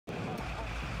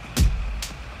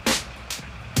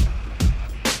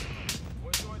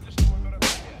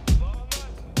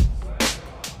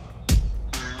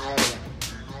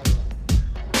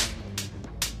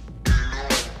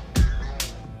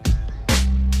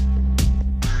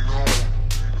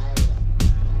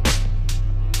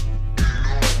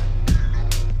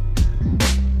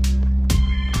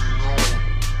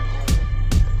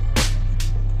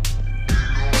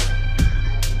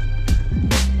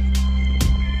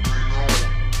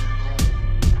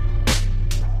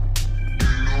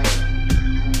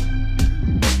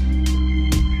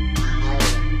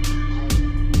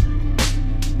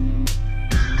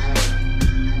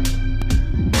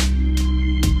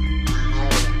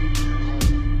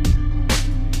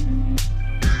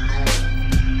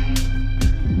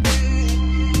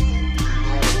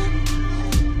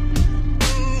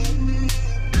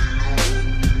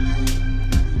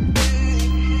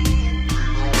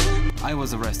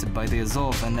arrested by the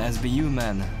Azov and SBU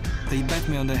men. They bet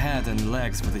me on the head and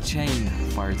legs with a chain,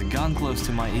 fired a gun close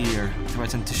to my ear,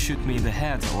 threatened to shoot me in the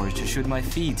head or to shoot my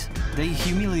feet. They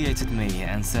humiliated me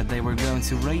and said they were going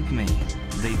to rape me.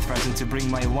 They threatened to bring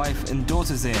my wife and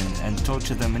daughters in and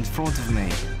torture them in front of me.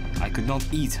 I could not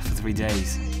eat for 3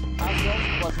 days.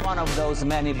 Azov was one of those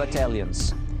many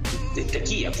battalions.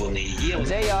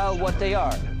 They are what they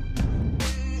are.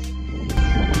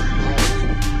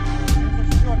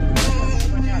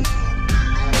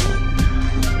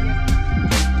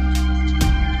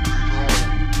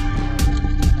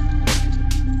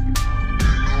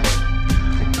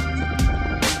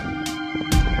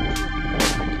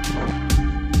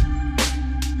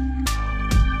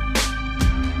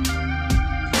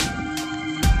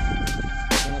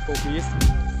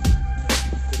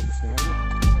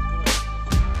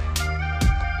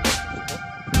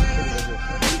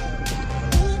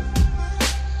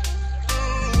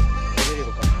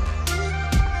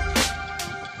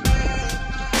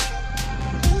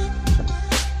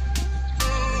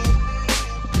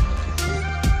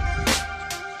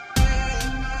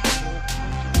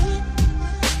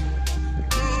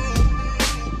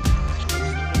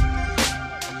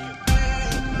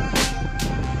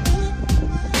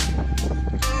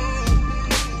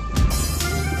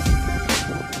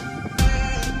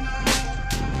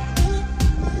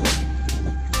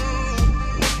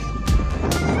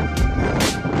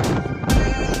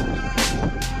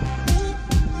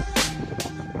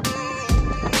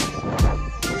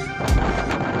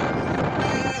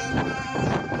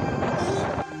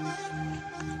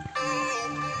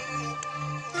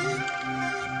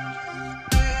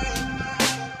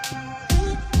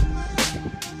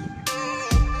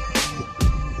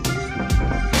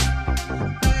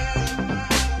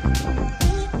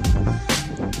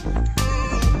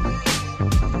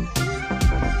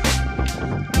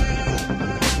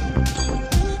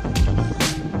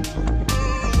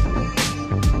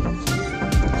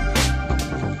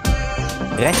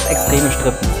 Rechtsextreme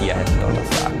Strippenzieher hätten dort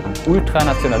das Sagen.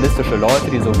 Ultranationalistische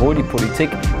Leute, die sowohl die Politik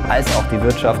als auch die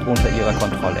Wirtschaft unter ihrer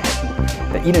Kontrolle hätten.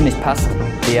 Wer ihnen nicht passt,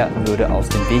 der würde aus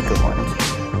dem Weg geräumt.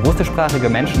 Russischsprachige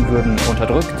Menschen würden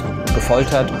unterdrückt,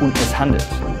 gefoltert und misshandelt.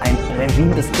 Ein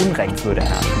Regime des Unrechts würde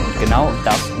herrschen und genau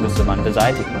das müsse man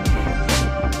beseitigen.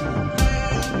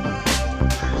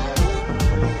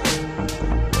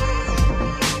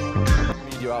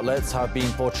 Outlets have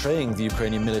been portraying the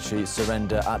Ukrainian military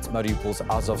surrender at Mariupol's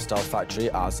Asowstal factory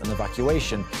as an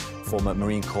evacuation. Former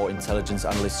Marine Corps intelligence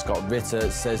analyst Scott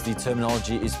Ritter says the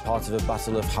terminology is part of a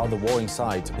battle of how the warring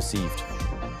side perceived.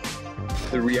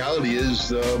 The reality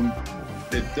is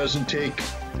it doesn't take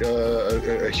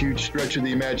a huge stretch of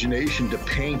the imagination to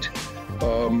paint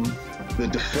the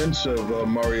defense of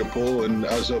Mariupol and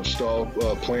Asowstal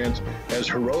plant as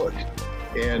heroic,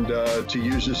 and to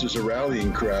use this as a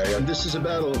rallying cry. And this is a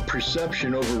battle of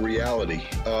perception over reality.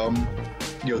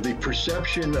 You know, the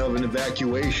perception of an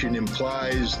evacuation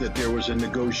implies that there was a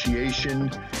negotiation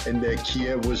and that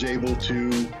Kiev was able to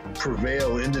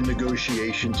prevail in the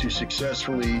negotiation to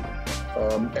successfully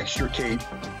extricate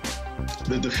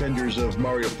the defenders of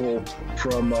Mariupol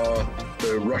from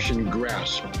the Russian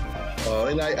grasp.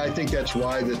 And I think that's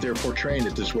why that they're portraying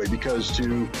it this way, because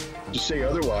to say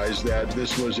otherwise, that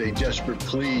this was a desperate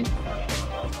plea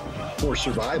for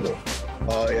survival,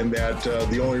 and that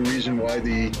the only reason why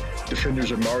the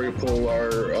defenders of Mariupol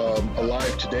are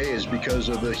alive today is because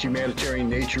of the humanitarian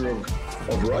nature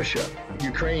of Russia.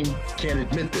 Ukraine can't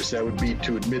admit this. That would be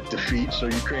to admit defeat. So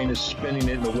Ukraine is spinning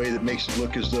it in a way that makes it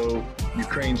look as though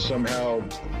Ukraine somehow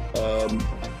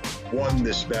won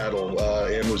this battle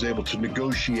and was able to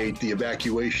negotiate the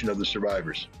evacuation of the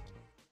survivors.